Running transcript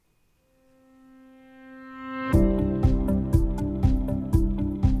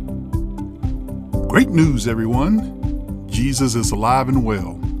Great news, everyone. Jesus is alive and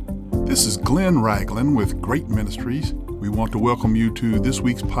well. This is Glenn Ragland with Great Ministries. We want to welcome you to this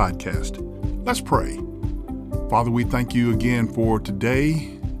week's podcast. Let's pray. Father, we thank you again for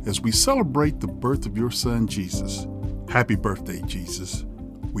today as we celebrate the birth of your son, Jesus. Happy birthday, Jesus.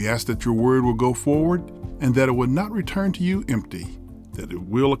 We ask that your word will go forward and that it will not return to you empty, that it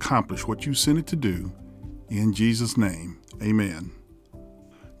will accomplish what you sent it to do. In Jesus' name, amen.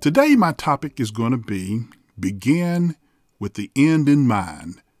 Today, my topic is going to be Begin with the End in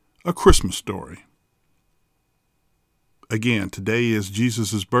Mind, a Christmas story. Again, today is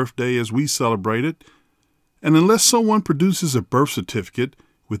Jesus' birthday as we celebrate it, and unless someone produces a birth certificate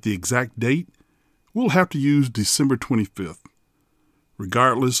with the exact date, we'll have to use December 25th.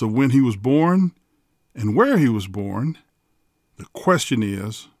 Regardless of when he was born and where he was born, the question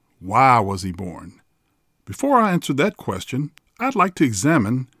is, why was he born? Before I answer that question, I'd like to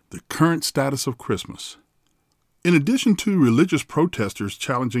examine the current status of Christmas. In addition to religious protesters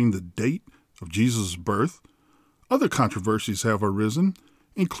challenging the date of Jesus' birth, other controversies have arisen,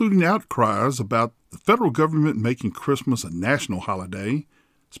 including outcries about the federal government making Christmas a national holiday,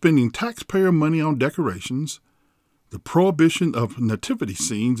 spending taxpayer money on decorations, the prohibition of nativity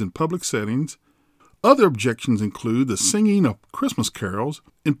scenes in public settings. Other objections include the singing of Christmas carols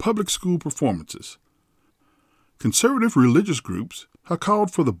in public school performances. Conservative religious groups have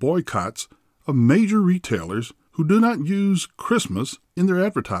called for the boycotts of major retailers who do not use Christmas in their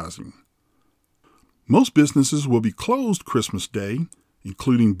advertising. Most businesses will be closed Christmas Day,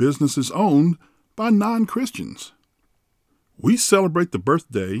 including businesses owned by non-Christians. We celebrate the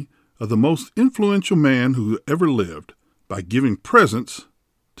birthday of the most influential man who ever lived by giving presents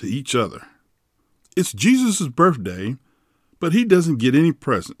to each other. It's Jesus' birthday, but he doesn't get any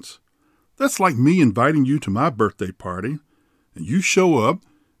presents. That's like me inviting you to my birthday party, and you show up,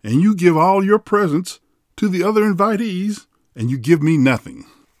 and you give all your presents to the other invitees, and you give me nothing.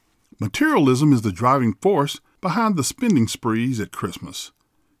 Materialism is the driving force behind the spending sprees at Christmas.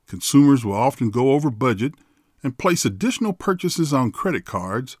 Consumers will often go over budget and place additional purchases on credit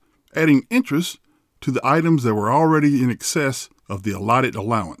cards, adding interest to the items that were already in excess of the allotted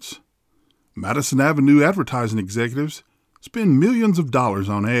allowance. Madison Avenue advertising executives spend millions of dollars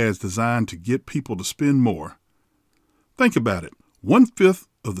on ads designed to get people to spend more. Think about it. 1/5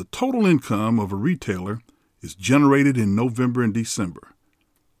 of the total income of a retailer is generated in November and December.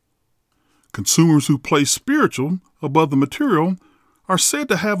 Consumers who place spiritual above the material are said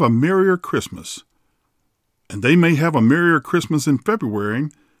to have a merrier Christmas. And they may have a merrier Christmas in February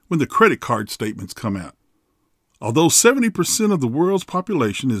when the credit card statements come out. Although 70% of the world's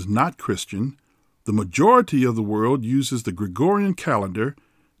population is not Christian, the majority of the world uses the Gregorian calendar,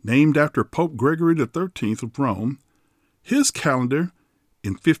 named after Pope Gregory XIII of Rome. His calendar,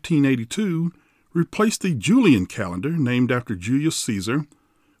 in 1582, replaced the Julian calendar, named after Julius Caesar,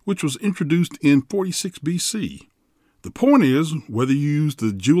 which was introduced in 46 BC. The point is, whether you use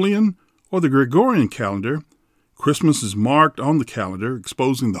the Julian or the Gregorian calendar, Christmas is marked on the calendar,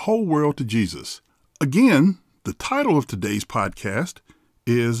 exposing the whole world to Jesus. Again, the title of today's podcast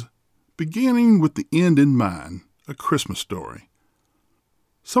is Beginning with the End in Mind, a Christmas Story.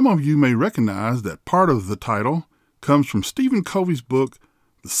 Some of you may recognize that part of the title comes from Stephen Covey's book,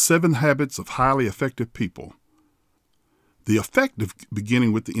 The 7 Habits of Highly Effective People. The effect of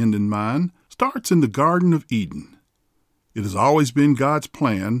beginning with the end in mind starts in the Garden of Eden. It has always been God's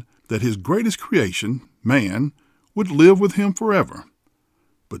plan that his greatest creation, man, would live with him forever.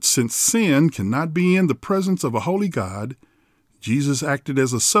 But since sin cannot be in the presence of a holy God, Jesus acted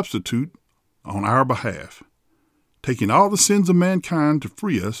as a substitute on our behalf, taking all the sins of mankind to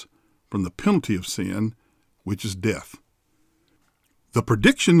free us from the penalty of sin, which is death. The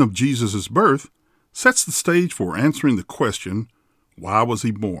prediction of Jesus' birth sets the stage for answering the question, why was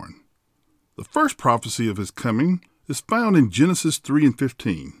he born? The first prophecy of his coming is found in Genesis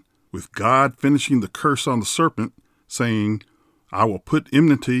 3:15, with God finishing the curse on the serpent, saying, I will put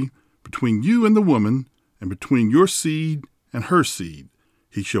enmity between you and the woman, and between your seed and her seed.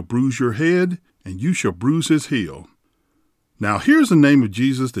 He shall bruise your head, and you shall bruise his heel. Now here's the name of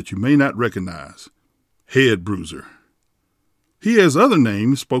Jesus that you may not recognize, Head Bruiser. He has other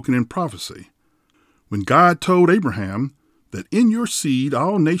names spoken in prophecy. When God told Abraham that in your seed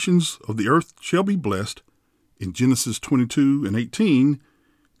all nations of the earth shall be blessed, in Genesis 22:18,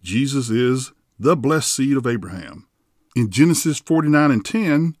 Jesus is the blessed seed of Abraham. In Genesis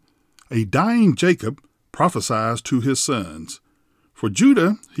 49:10, a dying Jacob prophesies to his sons. For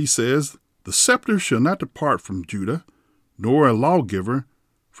Judah, he says, the scepter shall not depart from Judah, nor a lawgiver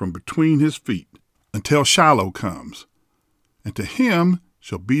from between his feet, until Shiloh comes. And to him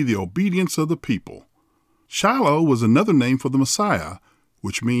shall be the obedience of the people. Shiloh was another name for the Messiah,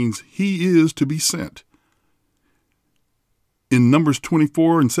 which means he is to be sent. In Numbers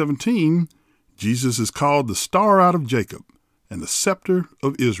 24 and 17, Jesus is called the star out of Jacob and the scepter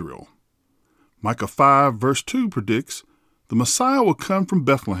of Israel. Micah 5 verse 2 predicts the Messiah will come from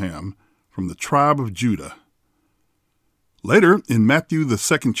Bethlehem, from the tribe of Judah. Later, in Matthew the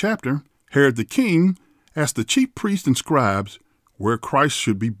 2nd chapter, Herod the king asked the chief priests and scribes where Christ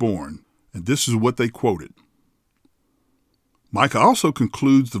should be born, and this is what they quoted. Micah also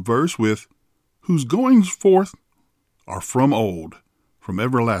concludes the verse with, whose goings forth are from old, from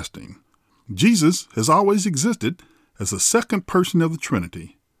everlasting. Jesus has always existed as the second person of the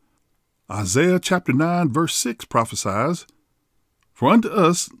Trinity. Isaiah chapter 9 verse 6 prophesies, for unto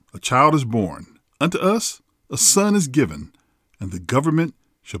us a child is born, unto us a son is given, and the government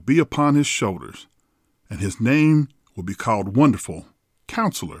shall be upon his shoulders, and his name will be called Wonderful,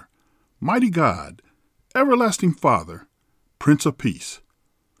 Counselor, Mighty God, Everlasting Father, Prince of Peace.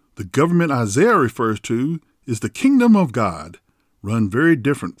 The government Isaiah refers to is the kingdom of God, run very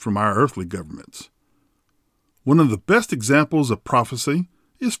different from our earthly governments. One of the best examples of prophecy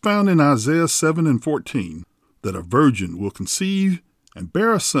is found in Isaiah 7 and 14, that a virgin will conceive and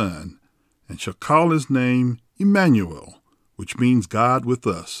bear a son, and shall call his name Emmanuel, which means God with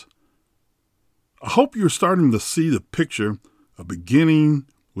us. I hope you're starting to see the picture of beginning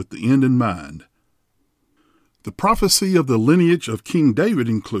with the end in mind. The prophecy of the lineage of King David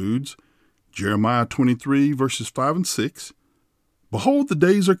includes Jeremiah 23 verses 5 and 6. Behold, the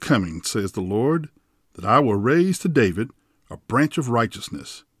days are coming, says the Lord, that I will raise to David a branch of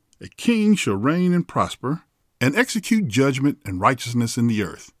righteousness. A king shall reign and prosper, and execute judgment and righteousness in the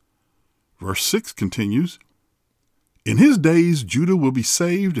earth. Verse 6 continues, in his days Judah will be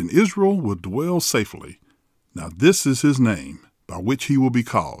saved, and Israel will dwell safely. Now this is his name, by which he will be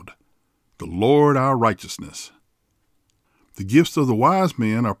called, the Lord our righteousness. The gifts of the wise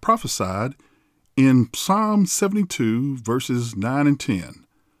men are prophesied in Psalm 72, verses 9 and 10.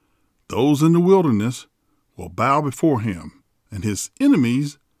 Those in the wilderness will bow before him, and his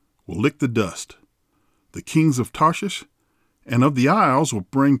enemies will lick the dust. The kings of Tarshish and of the isles will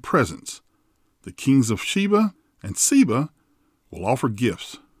bring presents. The kings of Sheba and Seba will offer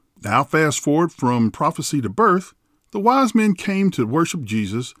gifts. Now fast forward from prophecy to birth, the wise men came to worship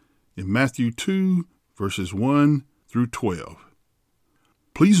Jesus in Matthew 2, verses 1 through 12.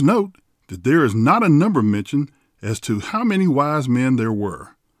 Please note that there is not a number mentioned as to how many wise men there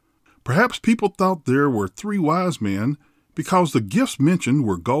were. Perhaps people thought there were 3 wise men because the gifts mentioned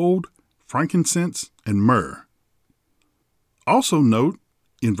were gold, frankincense, and myrrh. Also note,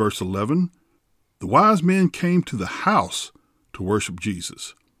 in verse 11, the wise men came to the house to worship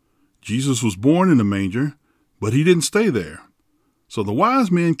Jesus. Jesus was born in a manger, but he didn't stay there. So the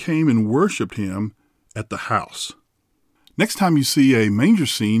wise men came and worshiped him at the house. Next time you see a manger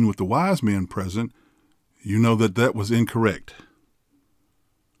scene with the wise men present, you know that was incorrect.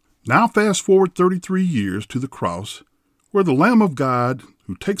 Now fast forward 33 years to the cross, where the Lamb of God,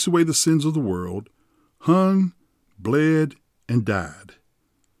 who takes away the sins of the world, hung, bled, and died.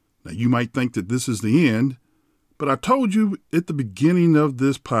 Now you might think that this is the end, but I told you at the beginning of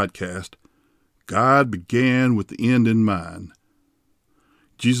this podcast, God began with the end in mind.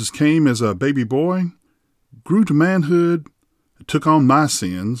 Jesus came as a baby boy, grew to manhood, took on my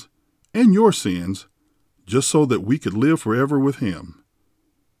sins and your sins, just so that we could live forever with him.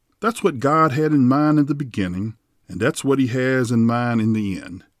 That's what God had in mind in the beginning, and that's what he has in mind in the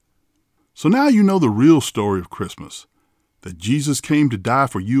end. So now you know the real story of Christmas, that Jesus came to die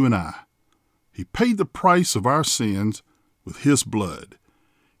for you and I. He paid the price of our sins with his blood.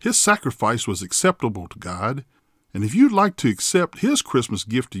 His sacrifice was acceptable to God, and if you'd like to accept his Christmas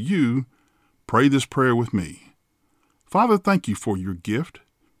gift to you, pray this prayer with me. Father, thank you for your gift.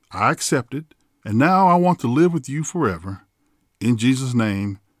 I accept it, and now I want to live with you forever. In Jesus'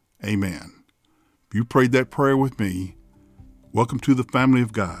 name, amen. If you prayed that prayer with me, welcome to the family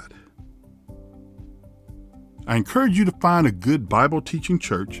of God. I encourage you to find a good Bible teaching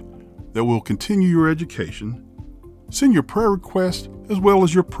church that will continue your education. Send your prayer requests as well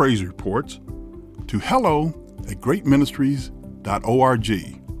as your praise reports to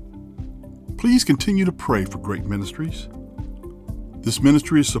hello@greatministries.org. Please continue to pray for Great Ministries. This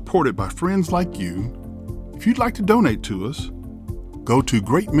ministry is supported by friends like you. If you'd like to donate to us, go to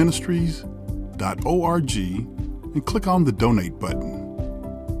greatministries.org and click on the donate button.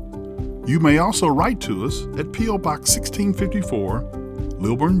 You may also write to us at P.O. Box 1654,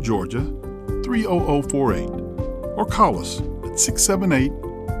 Lilburn, Georgia, 30048, or call us at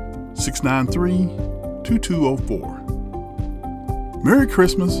 678-693-2204. Merry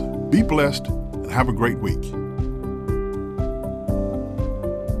Christmas, be blessed, and have a great week.